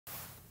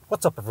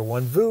What's up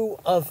everyone, Vu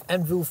of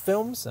NVU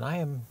Films, and I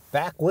am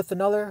back with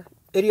another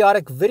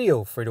idiotic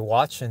video for you to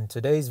watch. In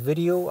today's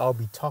video, I'll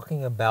be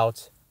talking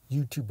about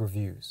YouTube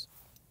reviews.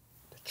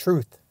 The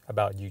truth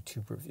about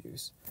YouTube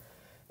reviews.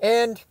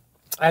 And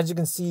as you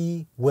can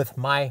see, with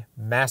my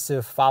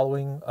massive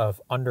following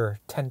of under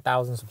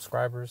 10,000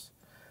 subscribers,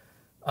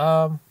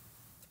 I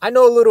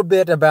know a little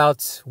bit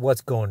about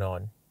what's going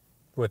on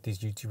with these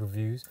YouTube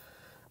reviews.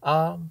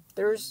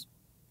 There's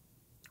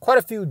quite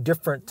a few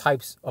different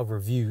types of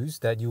reviews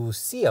that you will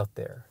see out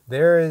there.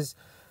 There is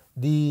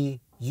the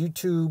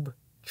YouTube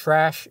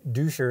trash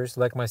douchers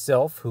like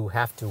myself who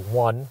have to,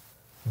 one,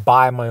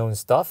 buy my own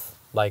stuff.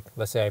 Like,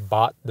 let's say I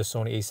bought the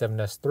Sony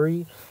a7S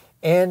III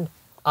and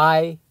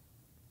I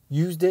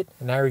used it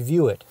and I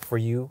review it for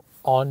you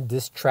on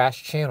this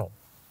trash channel.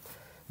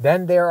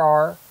 Then there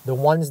are the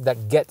ones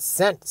that get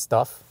sent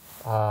stuff.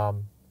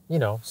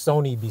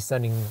 Sony be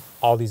sending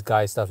all these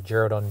guys stuff,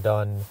 Gerald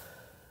Undone,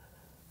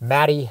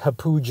 Matty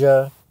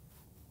Hapuja,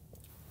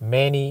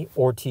 Manny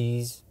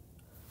Ortiz,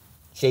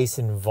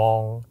 Jason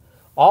Vong.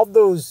 All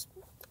those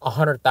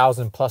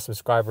 100,000 plus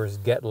subscribers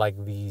get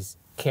like these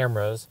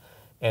cameras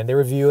and they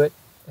review it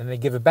and they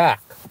give it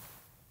back.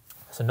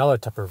 That's another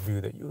type of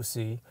review that you'll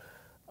see.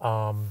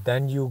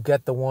 Then you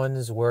get the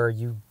ones where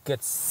you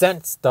get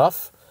sent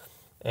stuff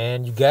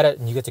and you get it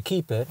and you get to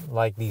keep it.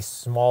 Like these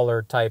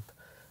smaller type,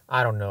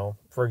 I don't know.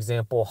 For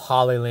example,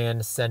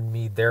 Hollyland send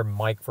me their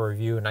mic for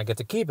review and I get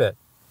to keep it.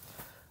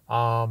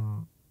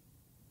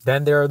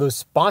 Then there are those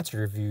sponsored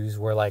reviews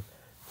where like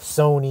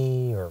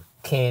Sony or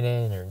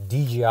Canon or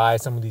DJI,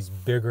 some of these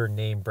bigger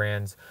name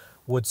brands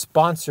would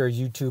sponsor a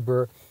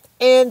YouTuber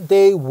and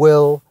they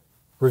will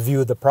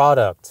review the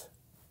product.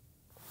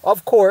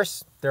 Of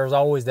course, there's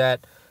always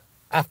that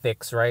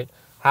ethics, right?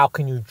 How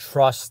can you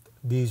trust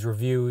these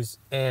reviews?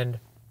 And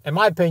in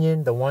my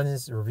opinion, the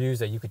reviews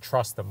that you could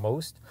trust the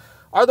most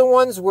are the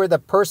ones where the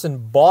person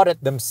bought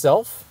it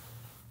themselves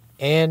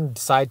and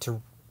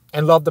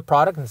love the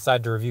product and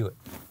decide to review it.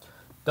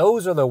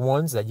 Those are the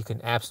ones that you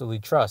can absolutely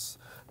trust.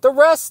 The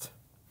rest,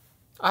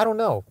 I don't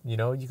know.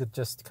 You could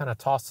just kind of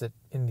toss it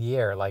in the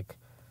air. Like,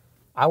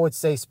 I would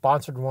say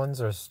sponsored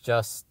ones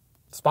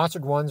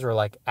are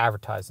like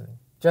advertising.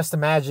 Just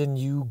imagine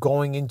you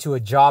going into a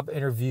job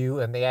interview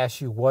and they ask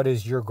you, what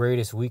is your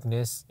greatest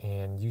weakness?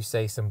 And you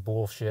say some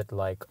bullshit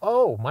like,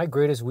 oh, my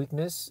greatest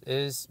weakness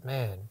is,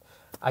 man,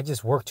 I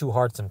just work too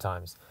hard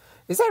sometimes.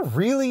 Is that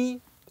really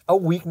a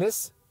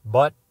weakness?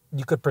 But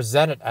you could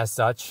present it as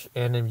such.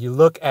 And if you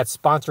look at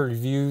sponsored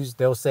reviews,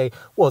 they'll say,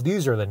 well,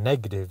 these are the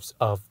negatives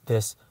of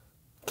this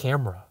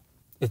camera.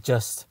 It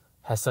just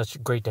has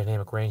such great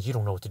dynamic range. You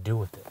don't know what to do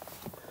with it.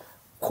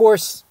 Of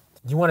course,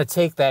 you want to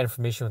take that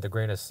information with a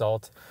grain of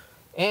salt.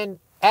 And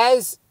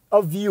as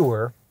a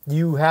viewer,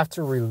 you have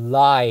to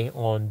rely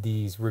on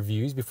these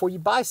reviews before you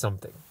buy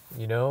something,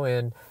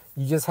 and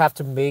you just have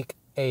to make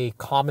a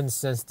common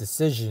sense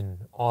decision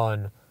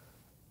on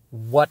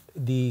what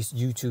these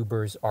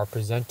YouTubers are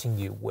presenting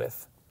you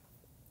with.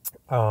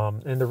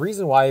 And the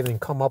reason why I even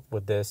come up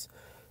with this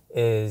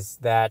is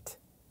that,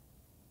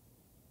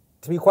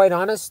 to be quite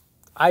honest,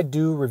 I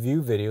do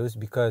review videos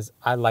because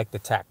I like the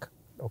tech,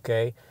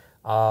 okay?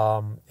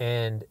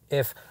 And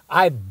if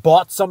I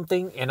bought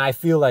something and I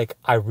feel like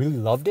I really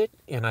loved it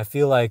and I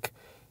feel like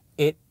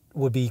it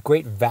would be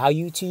great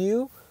value to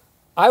you,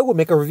 I will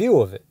make a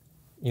review of it.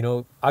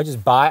 I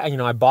just buy,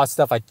 I bought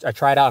stuff, I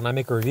try it out and I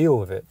make a review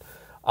of it.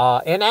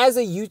 And as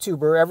a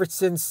YouTuber, ever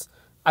since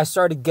I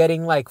started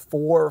getting like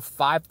 4,000 or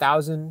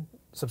 5,000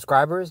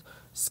 subscribers,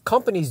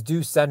 companies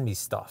do send me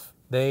stuff.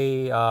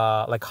 They,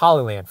 like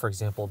Hollyland, for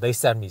example, they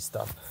send me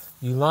stuff.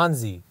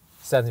 Ulanzi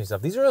sends me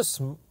stuff. These are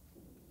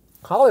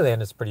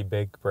Hollyland is a pretty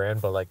big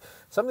brand, but like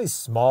some of these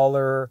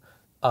smaller,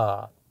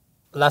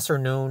 lesser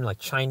known, like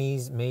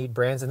Chinese made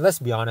brands. And let's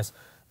be honest,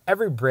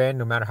 every brand,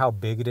 no matter how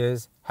big it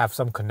is, have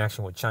some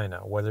connection with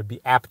China, whether it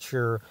be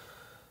Aperture,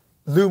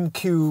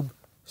 LumeCube,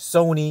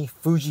 Sony,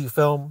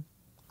 Fujifilm.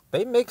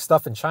 They make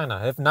stuff in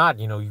China. If not,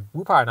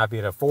 we'll probably not be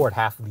able to afford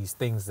half of these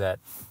things that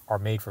are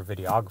made for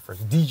videographers.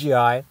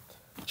 DJI,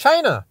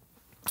 China,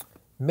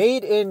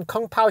 made in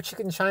Kung Pao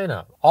Chicken,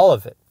 China, all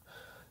of it.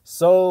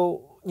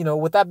 So,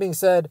 with that being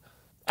said,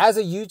 as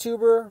a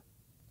YouTuber,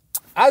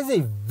 as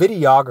a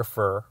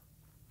videographer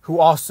who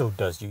also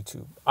does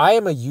YouTube, I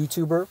am a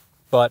YouTuber,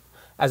 but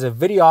as a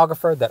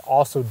videographer that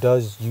also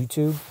does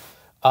YouTube,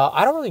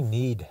 I don't really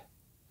need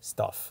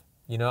stuff.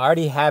 I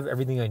already have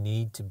everything I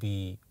need to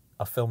be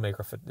a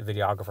filmmaker,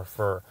 videographer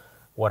for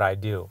what I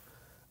do.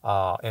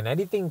 And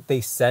anything they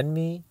send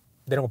me,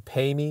 they don't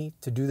pay me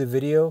to do the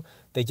video.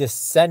 They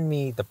just send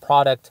me the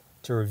product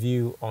to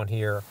review on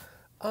here.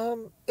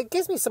 It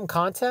gives me some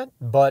content,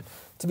 but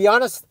to be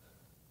honest,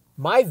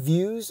 my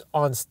views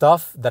on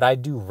stuff that I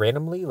do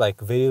randomly, like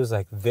videos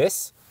like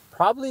this,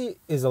 probably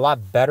is a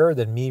lot better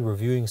than me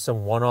reviewing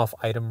some one-off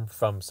item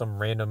from some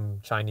random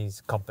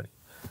Chinese company.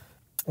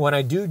 When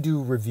I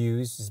do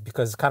reviews, it's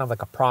because it's kind of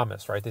like a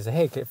promise, right? They say,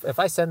 hey, if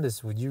I send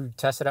this, would you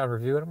test it out and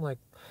review it? I'm like,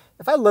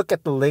 if I look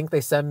at the link they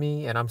send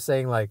me and I'm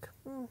saying like,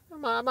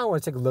 I might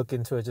want to take a look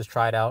into it, just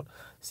try it out,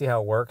 see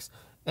how it works.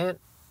 and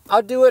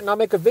I'll do it and I'll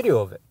make a video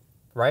of it,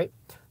 right?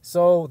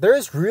 So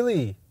there's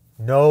really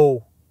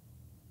no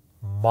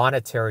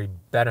monetary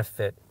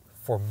benefit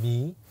for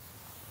me.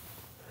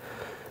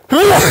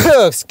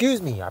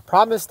 Excuse me. I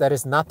promise that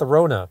it's not the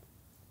Rona.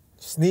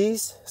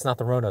 Sneeze, it's not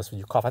the Rona. So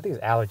you cough. I think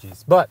it's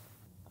allergies. But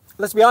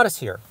let's be honest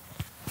here.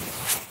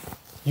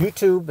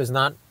 YouTube is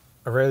not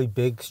a really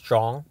big,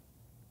 strong.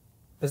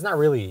 It's not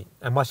really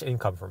much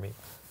income for me.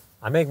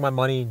 I make my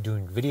money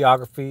doing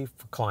videography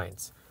for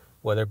clients,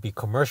 whether it be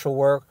commercial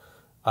work,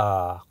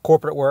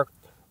 corporate work,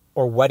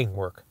 or wedding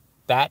work.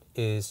 That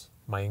is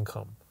my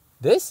income.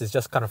 This is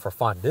just kind of for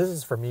fun. This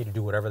is for me to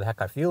do whatever the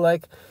heck I feel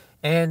like.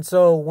 And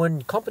so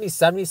when companies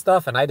send me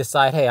stuff and I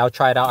decide, hey, I'll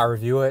try it out, I'll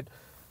review it,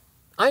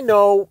 I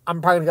know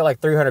I'm probably gonna get like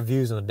 300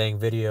 views on the dang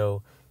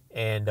video,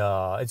 and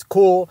it's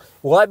cool.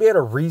 Will I be able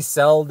to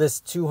resell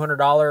this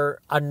 $200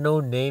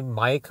 unknown name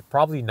mic?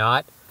 Probably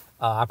not.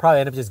 I'll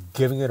probably end up just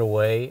giving it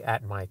away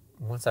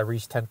once I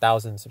reach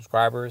 10,000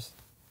 subscribers.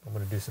 I'm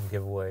gonna do some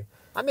giveaway.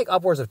 I make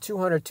upwards of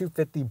 $200,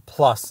 $250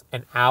 plus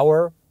an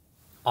hour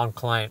on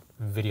client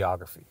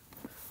videography.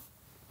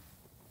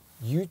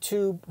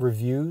 YouTube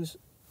reviews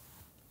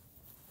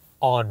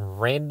on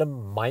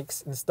random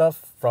mics and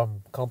stuff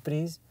from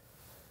companies.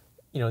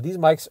 These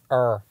mics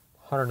are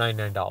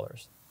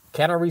 $199.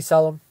 Can I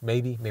resell them?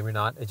 Maybe, maybe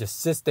not. It just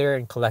sits there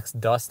and collects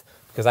dust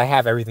because I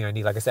have everything I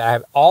need. Like I said, I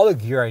have all the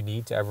gear I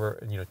need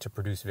to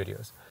produce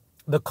videos.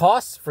 The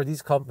cost for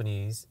these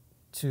companies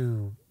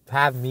to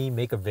have me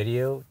make a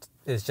video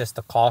is just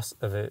the cost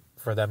of it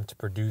for them to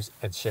produce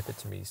and ship it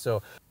to me.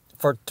 So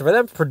for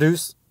them to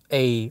produce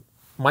a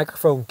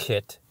microphone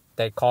kit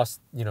that costs,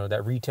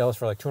 that retails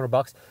for like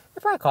 $200,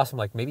 it probably costs them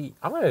like, maybe,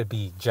 I'm going to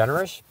be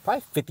generous,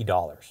 probably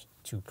 $50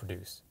 to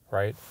produce,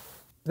 right?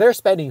 They're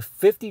spending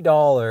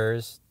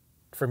 $50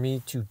 for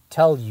me to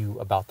tell you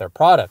about their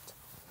product.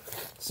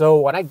 So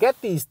when I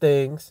get these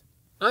things,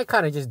 I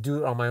kind of just do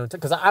it on my own time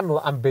because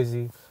I'm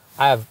busy.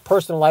 I have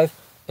personal life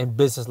and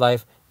business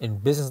life,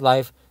 and business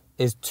life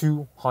is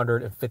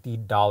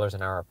 $250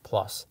 an hour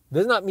plus.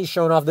 This is not me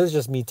showing off. This is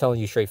just me telling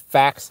you straight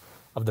facts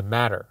of the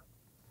matter.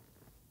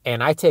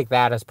 And I take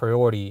that as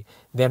priority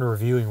than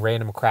reviewing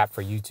random crap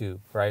for YouTube,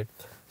 right?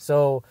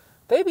 So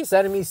they be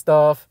sending me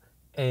stuff,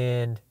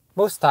 and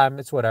most of the time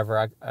it's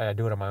whatever. I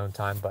do it on my own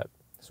time. But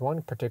this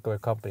one particular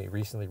company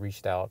recently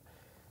reached out.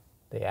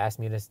 They asked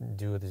me to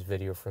do this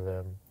video for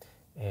them.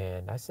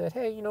 And I said,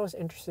 hey, it's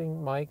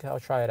interesting, Mike. I'll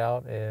try it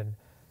out. And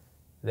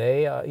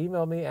they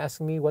emailed me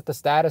asking me what the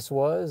status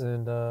was.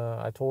 And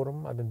I told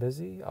them I've been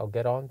busy. I'll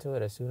get on to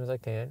it as soon as I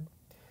can.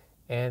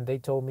 And they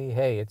told me,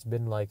 hey, it's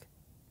been like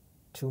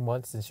 2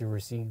 months since you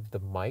received the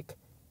mic.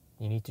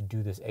 You need to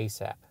do this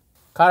ASAP.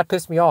 Kind of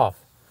pissed me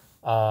off.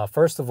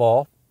 First of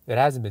all, it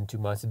hasn't been 2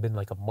 months. It's been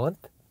like a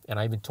month. And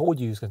I even told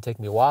you it's going to take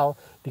me a while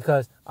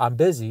because I'm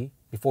busy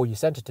before you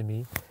sent it to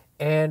me.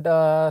 And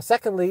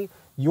secondly,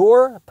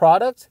 your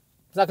product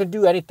is not going to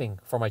do anything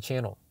for my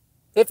channel.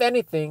 If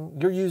anything,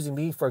 you're using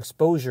me for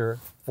exposure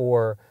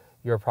for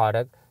your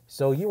product.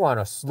 So you want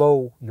to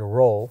slow your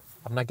roll.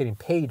 I'm not getting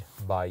paid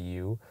by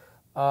you.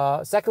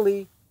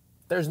 Secondly,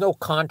 there's no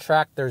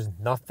contract. There's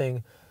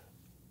nothing.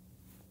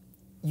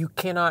 You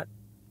cannot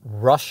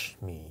rush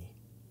me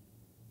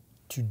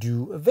to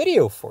do a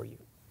video for you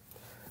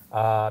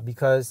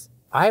because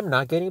I am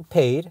not getting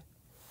paid.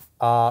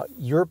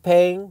 You're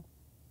paying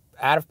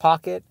out of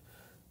pocket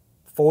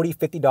 $40,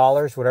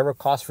 $50, whatever it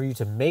costs for you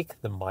to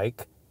make the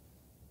mic,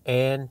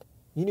 and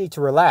you need to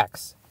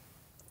relax.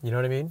 You know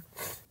what I mean?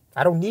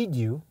 I don't need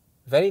you.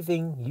 If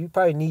anything, you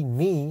probably need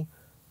me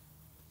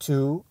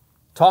to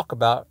talk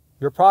about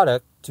your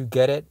product to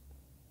get it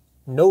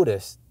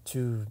noticed,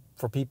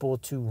 for people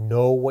to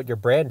know what your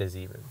brand is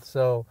even.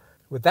 So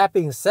with that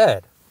being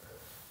said,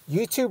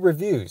 YouTube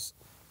reviews,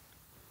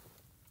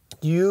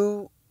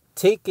 you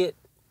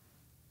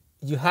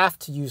have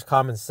to use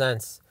common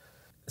sense.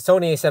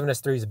 Sony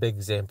a7S III is a big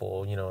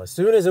example. As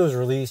soon as it was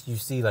released, you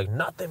see like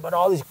nothing but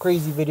all these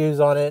crazy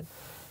videos on it.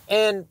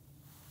 And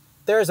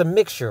there's a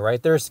mixture,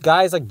 right? There's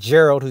guys like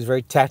Gerald, who's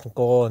very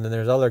technical, and then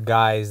there's other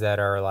guys that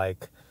are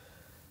like,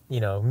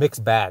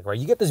 mixed bag, right?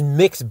 You get this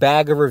mixed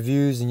bag of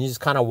reviews, and you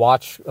just kind of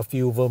watch a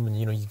few of them, and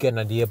you get an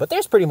idea. But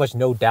there's pretty much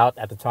no doubt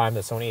at the time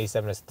that Sony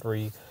a7S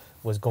III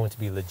was going to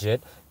be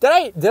legit.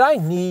 Did I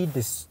need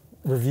this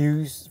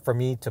reviews for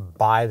me to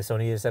buy the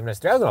Sony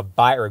a7S III? I was going to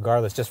buy it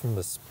regardless, just from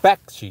the spec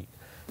sheet.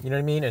 You know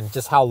what I mean? And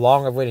just how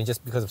long I've waited,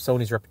 just because of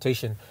Sony's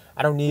reputation.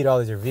 I don't need all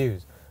these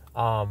reviews.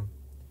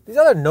 These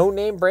other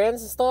no-name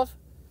brands and stuff,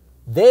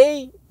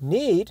 they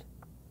need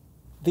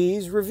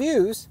these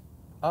reviews.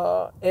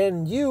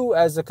 And you,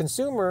 as a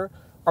consumer,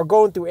 are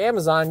going through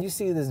Amazon. You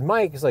see this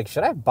mic. It's like,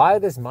 should I buy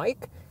this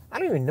mic? I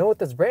don't even know what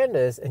this brand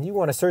is. And you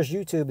want to search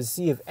YouTube and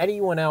see if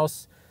anyone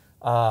else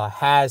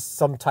has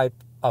some type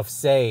of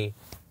say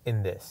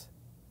in this.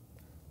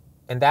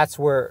 And that's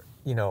where,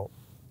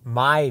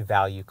 my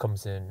value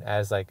comes in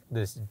as like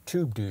this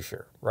tube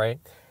doucher, right?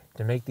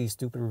 To make these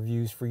stupid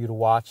reviews for you to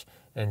watch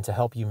and to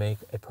help you make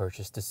a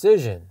purchase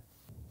decision.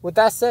 With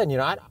that said,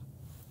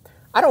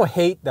 I don't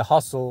hate the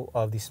hustle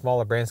of these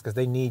smaller brands because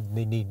they need,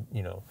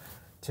 you know,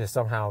 to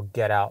somehow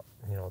get out,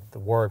 you know, the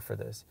word for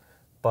this.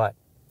 But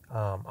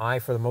I,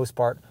 for the most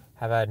part,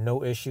 have had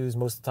no issues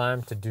most of the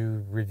time to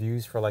do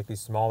reviews for like these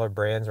smaller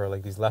brands or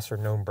like these lesser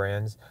known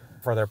brands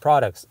for their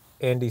products.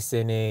 Andy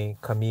Cine,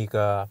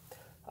 Kamiga.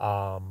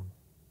 Now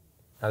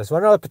there's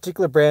one other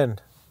particular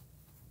brand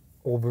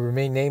will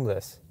remain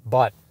nameless,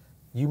 but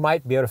you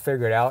might be able to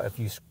figure it out if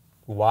you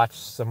watch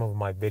some of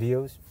my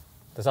videos.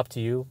 That's up to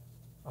you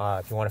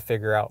if you want to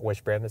figure out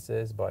which brand this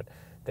is. But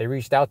they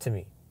reached out to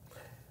me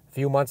a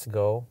few months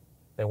ago.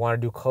 They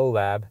wanted to do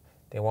collab.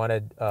 They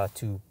wanted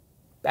to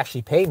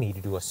actually pay me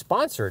to do a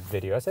sponsored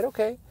video. I said,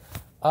 okay,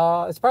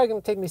 it's probably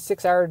going to take me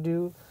 6 hours to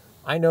do.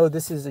 I know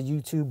this is a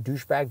YouTube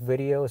douchebag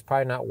video. It's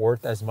probably not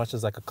worth as much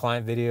as like a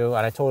client video.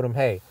 And I told him,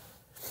 hey,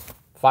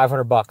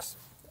 $500.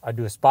 I'll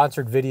do a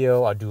sponsored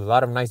video. I'll do a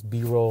lot of nice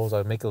B-rolls.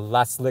 I'll make it a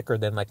lot slicker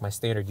than like my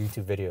standard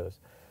YouTube videos.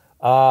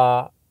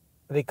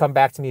 They come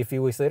back to me a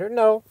few weeks later.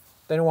 No,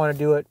 they don't want to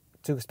do it.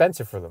 Too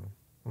expensive for them.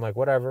 I'm like,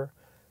 whatever.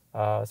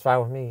 It's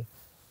fine with me.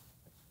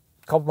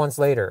 A couple months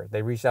later,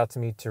 they reached out to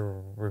me to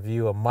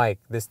review a mic.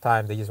 This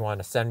time, they just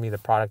wanted to send me the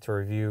product to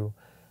review.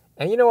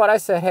 And you know what? I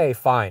said, hey,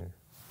 fine.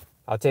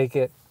 I'll take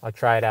it. I'll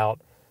try it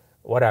out.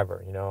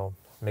 Whatever, you know,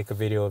 make a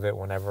video of it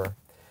whenever.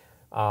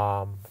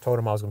 Told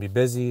them I was going to be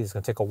busy. It's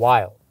going to take a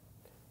while.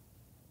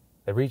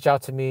 They reached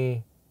out to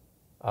me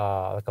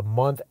like a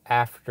month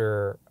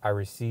after I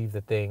received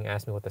the thing,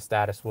 asked me what the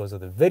status was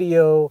of the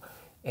video.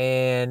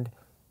 And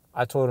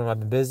I told them I've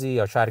been busy.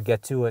 I'll try to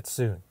get to it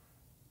soon.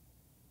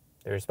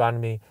 They responded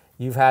to me,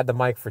 you've had the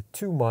mic for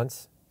 2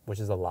 months, which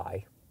is a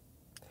lie.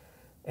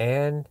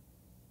 And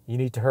you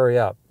need to hurry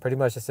up. Pretty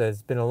much it says,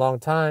 it's been a long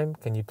time.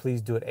 Can you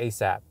please do it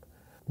ASAP?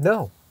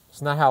 No,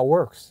 it's not how it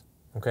works.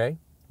 Okay.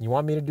 You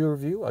want me to do a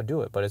review? I'll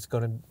do it. But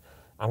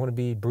I'm going to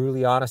be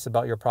brutally honest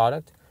about your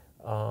product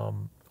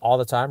all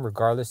the time,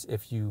 regardless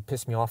if you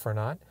piss me off or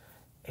not.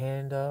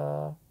 And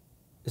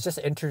it's just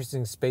an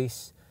interesting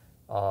space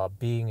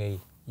being a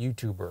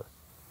YouTuber.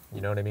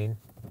 You know what I mean?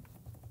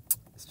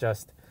 It's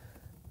just,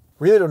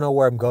 really don't know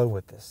where I'm going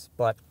with this.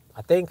 But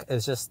I think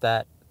it's just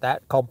that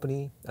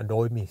company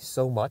annoyed me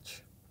so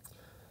much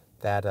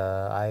that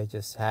I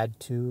just had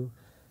to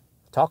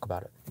talk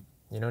about it.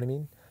 You know what I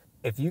mean?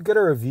 If you get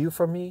a review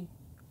from me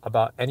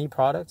about any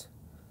product,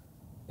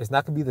 it's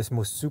not going to be this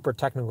most super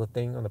technical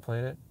thing on the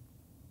planet,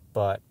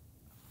 but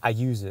I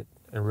use it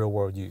in real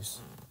world use.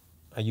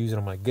 I use it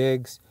on my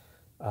gigs.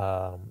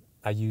 I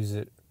use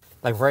it,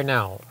 like right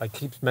now, I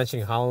keep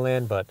mentioning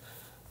HoloLens, but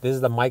this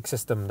is the mic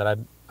system that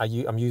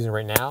I'm using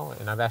right now,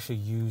 and I've actually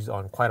used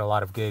on quite a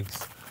lot of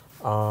gigs,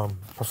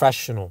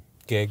 professional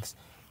gigs,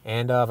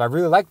 and I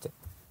really liked it.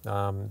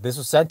 This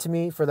was sent to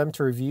me for them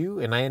to review,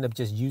 and I end up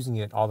just using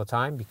it all the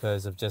time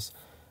because of just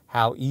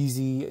how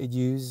easy it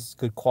uses,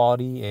 good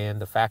quality, and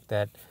the fact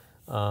that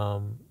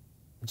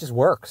it just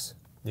works,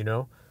 you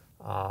know?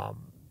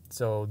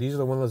 So these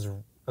are one of those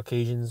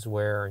occasions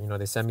where, you know,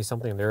 they send me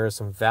something and there is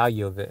some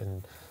value of it,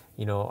 and,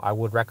 you know, I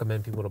would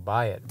recommend people to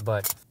buy it.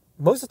 But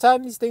most of the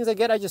time, these things I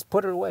get, I just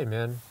put it away,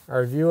 man. I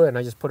review it and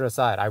I just put it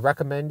aside. I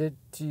recommend it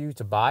to you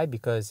to buy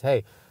because,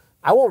 hey,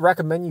 I won't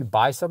recommend you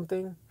buy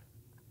something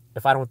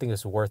if I don't think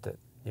it's worth it,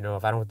 you know,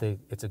 if I don't think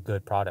it's a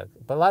good product.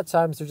 But a lot of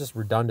times they're just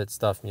redundant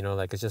stuff, you know,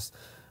 like it's just,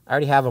 I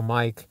already have a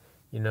mic,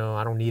 you know,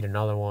 I don't need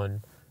another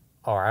one.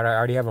 Or I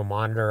already have a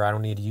monitor, I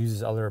don't need to use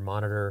this other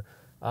monitor.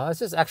 It's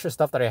just extra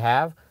stuff that I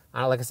have.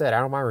 Like I said,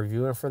 I don't mind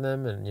reviewing for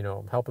them and, you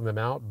know, helping them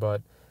out,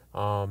 but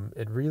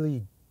it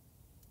really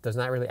does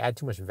not really add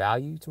too much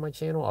value to my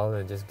channel other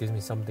than just gives me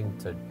something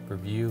to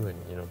review and,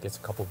 you know, gets a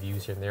couple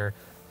views here and there.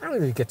 I don't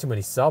really get too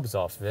many subs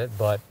off of it,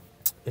 but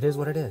it is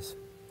what it is.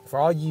 For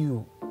all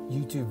you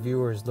YouTube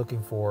viewers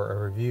looking for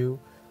a review,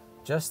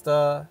 just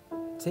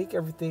take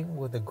everything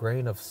with a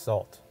grain of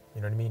salt.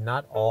 You know what I mean?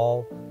 Not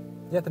all,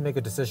 you have to make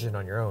a decision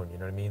on your own. You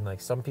know what I mean? Like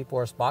some people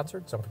are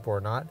sponsored, some people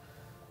are not.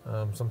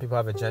 Some people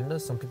have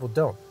agendas, some people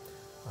don't.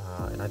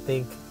 And I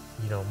think,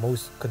 you know,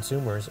 most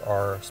consumers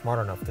are smart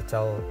enough to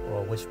tell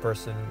which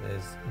person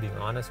is being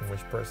honest and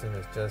which person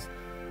is just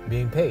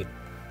being paid.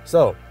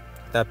 So,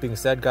 that being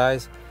said,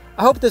 guys,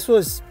 I hope this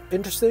was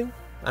interesting.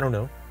 I don't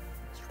know.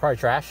 It's probably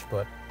trash,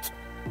 but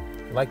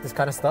if you like this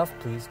kind of stuff,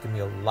 please give me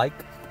a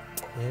like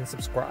and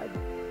subscribe.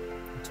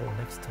 Until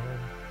next time,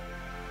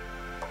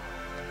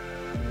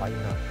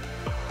 lighten up.